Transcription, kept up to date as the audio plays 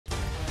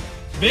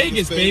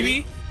Vegas,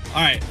 baby.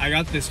 All right, I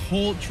got this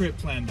whole trip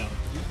planned out.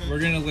 Okay. We're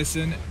gonna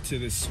listen to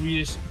the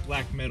Swedish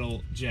black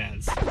metal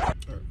jazz.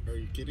 Are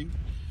you kidding?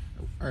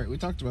 All right, we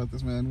talked about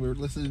this, man. We're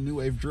listening to new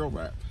wave drill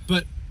rap.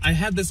 But I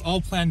had this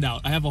all planned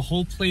out. I have a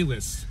whole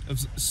playlist of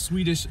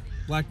Swedish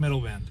black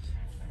metal band.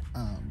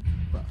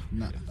 Well,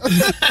 no.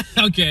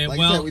 Okay, Like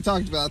well, I said, we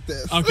talked about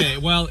this. okay,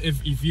 well,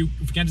 if you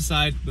can't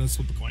decide, then let's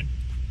flip a coin.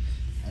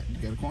 You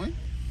got a coin?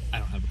 I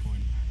don't have a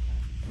coin.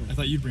 I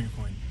thought you'd bring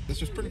a coin. Let's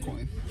just print a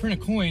coin.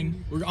 Print a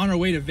coin? We're on our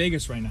way to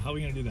Vegas right now. How are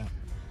we gonna do that?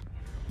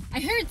 I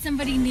heard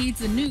somebody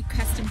needs a new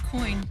custom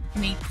coin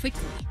made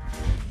quickly.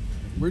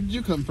 Where did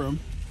you come from?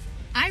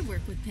 I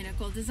work with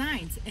Pinnacle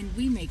Designs, and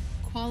we make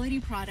quality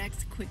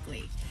products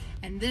quickly.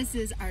 And this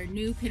is our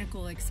new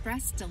Pinnacle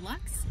Express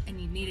Deluxe, and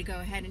you need to go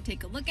ahead and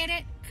take a look at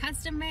it.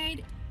 Custom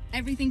made.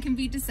 Everything can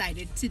be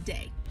decided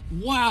today.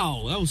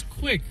 Wow, that was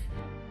quick.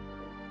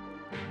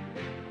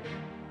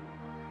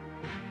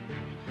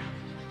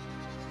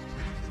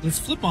 Let's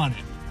flip on it.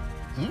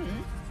 All right,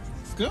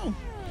 let's go.